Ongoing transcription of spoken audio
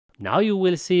Now you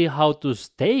will see how to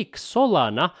stake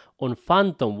Solana on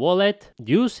Phantom Wallet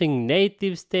using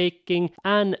native staking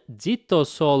and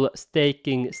JitoSOL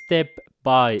staking step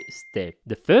by step.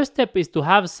 The first step is to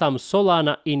have some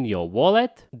Solana in your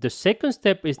wallet. The second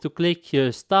step is to click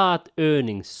here Start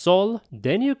Earning Sol.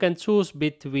 Then you can choose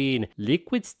between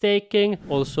liquid staking,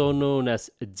 also known as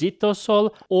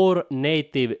JitoSOL, or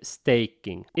native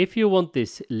staking. If you want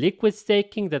this liquid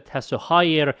staking that has a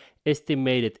higher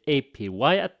estimated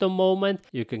APY at the moment,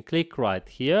 you can click right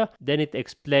here. Then it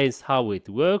explains how it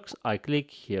works. I click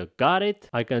here, got it.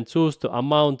 I can choose the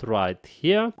amount right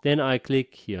here. Then I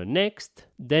click here next.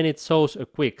 Then it shows a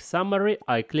quick summary.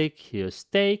 I click here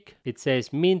stake. It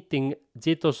says minting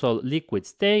JitoSOL liquid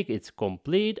stake. It's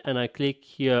complete, and I click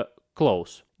here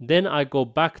close. Then I go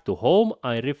back to home,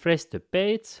 I refresh the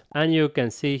page, and you can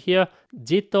see here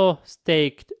Jito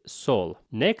staked Sol.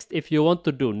 Next, if you want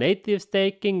to do native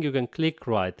staking, you can click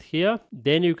right here.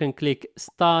 Then you can click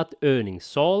Start Earning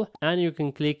Sol, and you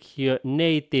can click here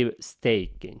Native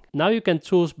Staking. Now you can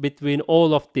choose between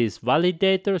all of these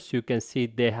validators. You can see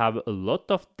they have a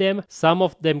lot of them. Some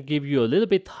of them give you a little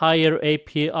bit higher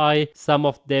API. Some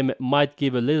of them might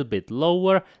give a little bit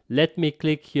lower. Let me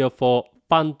click here for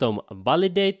Phantom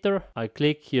Validator. I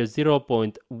click here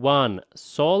 0.1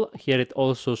 Sol. Here it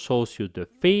also shows you the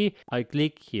fee. I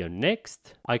click here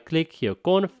next. I click here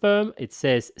confirm. It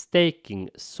says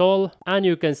staking Sol, and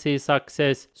you can see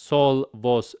success. Sol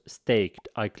was staked.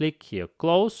 I click here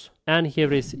close. And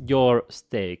here is your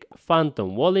stake.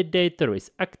 Phantom Validator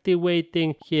is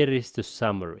activating. Here is the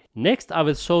summary. Next, I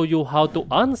will show you how to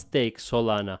unstake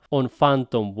Solana on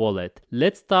Phantom Wallet.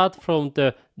 Let's start from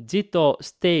the Jito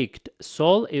staked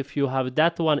Sol. If you have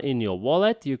that one in your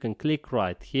wallet, you can click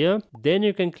right here. Then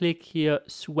you can click here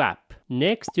swap.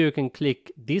 Next, you can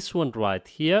click this one right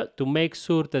here to make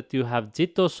sure that you have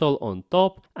JitoSOL on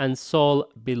top and Sol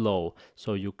below.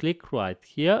 So you click right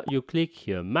here, you click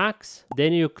here max,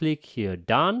 then you click here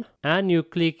done, and you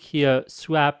click here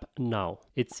swap now.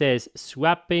 It says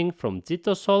swapping from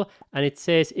JitoSOL, and it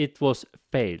says it was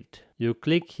failed. You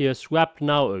click here swap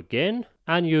now again,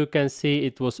 and you can see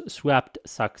it was swapped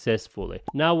successfully.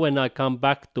 Now when I come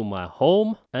back to my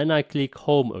home and I click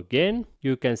home again,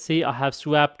 you can see I have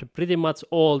swapped pretty much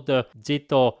all the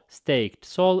Jito staked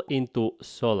Sol into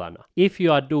Solana. If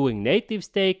you are doing native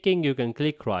staking, you can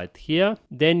click right here.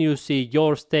 Then you see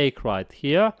your stake right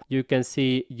here. You can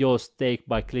see your stake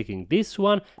by clicking this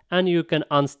one, and you can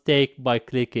unstake by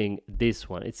clicking this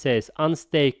one. It says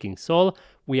unstaking Sol.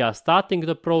 We are starting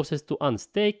the process to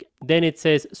unstake. Then it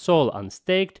says Sol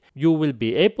unstaked. You will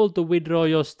be able to withdraw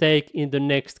your stake in the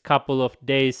next couple of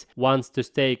days once the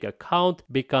stake account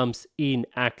becomes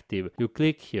inactive. You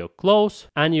click here close,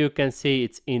 and you can see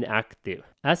it's inactive.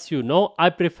 As you know, I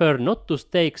prefer not to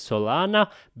stake Solana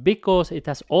because it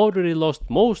has already lost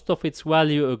most of its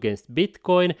value against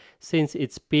Bitcoin since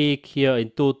its peak here in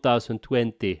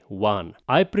 2021.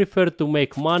 I prefer to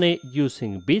make money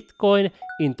using Bitcoin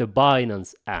in the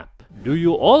Binance app. Do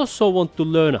you also want to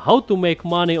learn how to make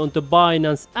money on the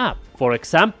Binance app? For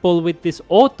example, with this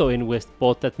auto invest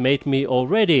bot that made me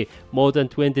already more than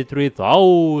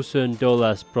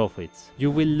 $23,000 profits. You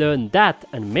will learn that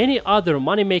and many other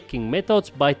money making methods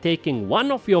by taking one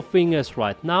of your fingers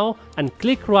right now and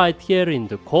click right here in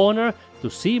the corner to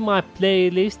see my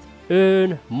playlist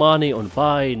Earn Money on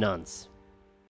Binance.